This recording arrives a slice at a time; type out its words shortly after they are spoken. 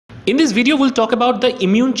In this video, we'll talk about the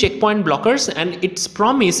immune checkpoint blockers and its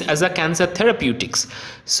promise as a cancer therapeutics.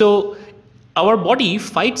 So, our body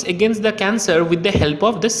fights against the cancer with the help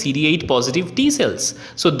of the CD8 positive T cells.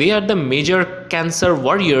 So, they are the major cancer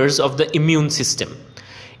warriors of the immune system.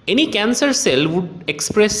 Any cancer cell would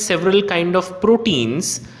express several kind of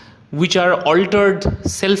proteins which are altered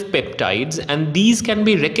self-peptides, and these can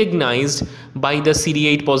be recognized by the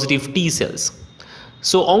CD8 positive T cells.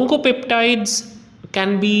 So, oncopeptides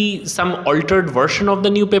can be some altered version of the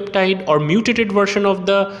new peptide or mutated version of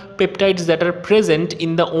the peptides that are present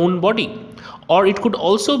in the own body, or it could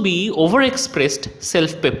also be overexpressed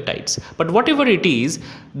self-peptides. But whatever it is,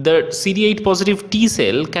 the CD8 positive T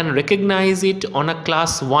cell can recognize it on a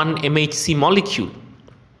class 1 MHC molecule.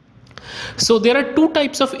 So there are two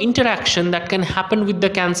types of interaction that can happen with the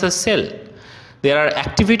cancer cell. There are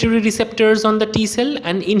activatory receptors on the T cell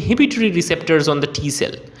and inhibitory receptors on the T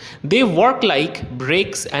cell. They work like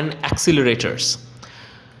brakes and accelerators.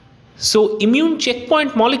 So immune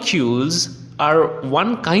checkpoint molecules are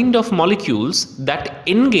one kind of molecules that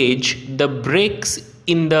engage the brakes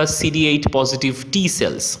in the CD8 positive T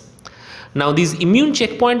cells. Now these immune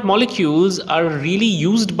checkpoint molecules are really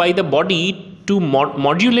used by the body to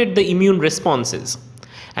modulate the immune responses.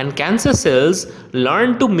 And cancer cells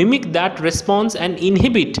learn to mimic that response and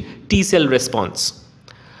inhibit T cell response.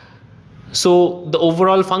 So the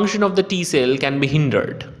overall function of the T cell can be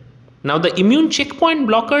hindered. Now the immune checkpoint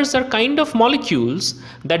blockers are kind of molecules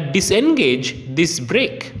that disengage this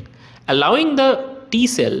brake, allowing the T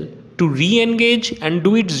cell to re-engage and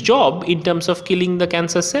do its job in terms of killing the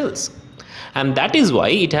cancer cells. And that is why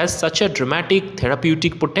it has such a dramatic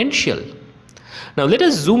therapeutic potential. Now let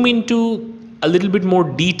us zoom into a little bit more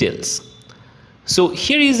details. So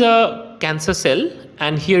here is a cancer cell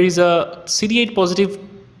and here is a CD8 positive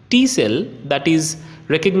T cell that is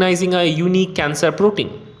recognizing a unique cancer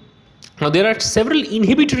protein. Now there are several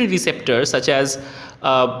inhibitory receptors such as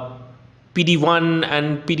PD1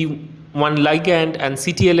 and PD1 ligand and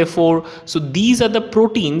CTLA4. So these are the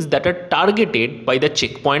proteins that are targeted by the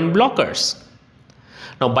checkpoint blockers.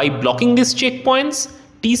 Now by blocking these checkpoints,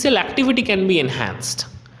 T cell activity can be enhanced.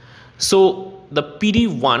 So the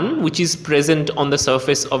PD1, which is present on the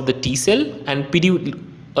surface of the T cell, and PD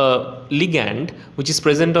ligand, which is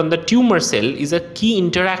present on the tumor cell, is a key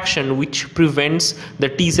interaction which prevents the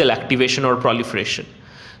T cell activation or proliferation.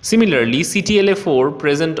 Similarly, CTLA4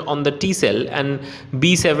 present on the T cell and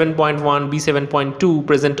B7.1, B7.2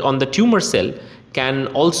 present on the tumor cell can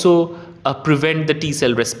also prevent the T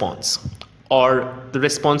cell response or the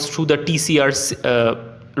response through the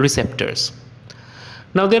TCR receptors.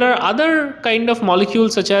 Now there are other kind of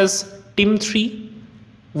molecules such as TIM3,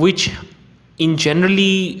 which in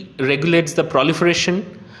generally regulates the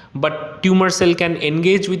proliferation, but tumor cell can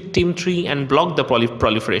engage with TIM3 and block the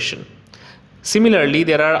proliferation. Similarly,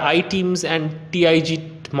 there are ITIMs and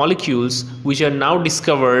TIG molecules which are now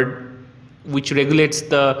discovered, which regulates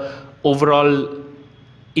the overall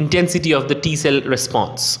intensity of the T cell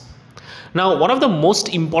response. Now, one of the most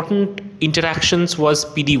important interactions was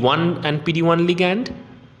PD1 and PD1 ligand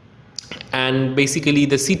and basically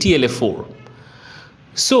the CTLA4.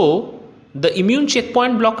 So, the immune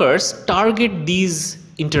checkpoint blockers target these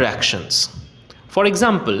interactions. For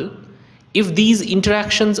example, if these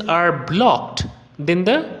interactions are blocked, then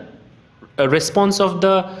the response of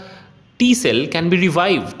the T cell can be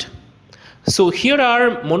revived. So, here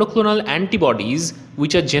are monoclonal antibodies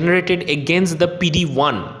which are generated against the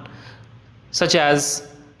PD1, such as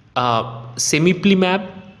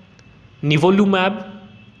semiplimab, nivolumab,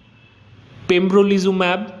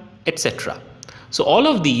 pembrolizumab, etc. So all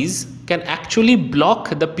of these can actually block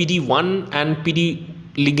the PD1 and PD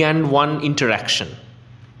ligand 1 interaction.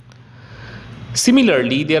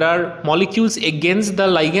 Similarly, there are molecules against the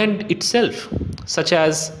ligand itself, such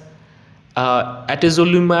as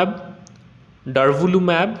atezolizumab,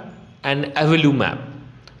 durvalumab, and avelumab.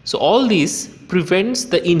 So all these prevents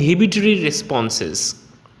the inhibitory responses.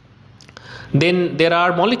 Then there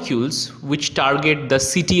are molecules which target the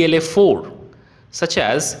CTLA4, such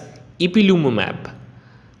as ipilimumab,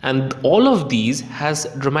 and all of these has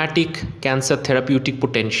dramatic cancer therapeutic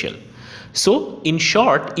potential. So in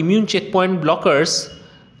short, immune checkpoint blockers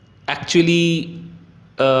actually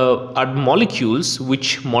are molecules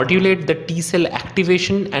which modulate the T cell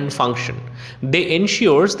activation and function. They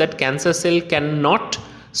ensures that cancer cell cannot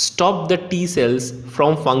stop the T cells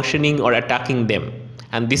from functioning or attacking them,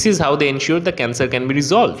 and this is how they ensure the cancer can be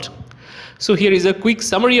resolved. So here is a quick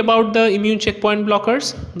summary about the immune checkpoint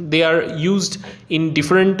blockers. They are used in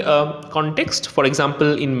different contexts. For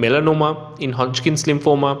example, in melanoma, in Hodgkin's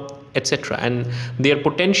lymphoma, etc. And their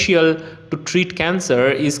potential to treat cancer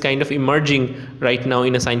is kind of emerging right now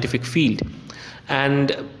in a scientific field.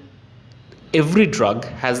 And every drug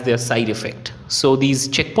has their side effect. So these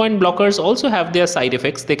checkpoint blockers also have their side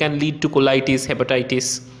effects. They can lead to colitis,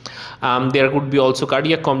 hepatitis. There could be also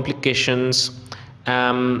cardiac complications.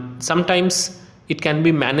 Sometimes it can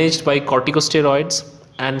be managed by corticosteroids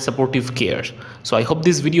and supportive care. So I hope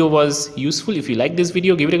this video was useful. If you like this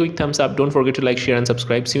video, give it a quick thumbs up. Don't forget to like, share and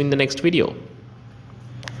subscribe. See you in the next video.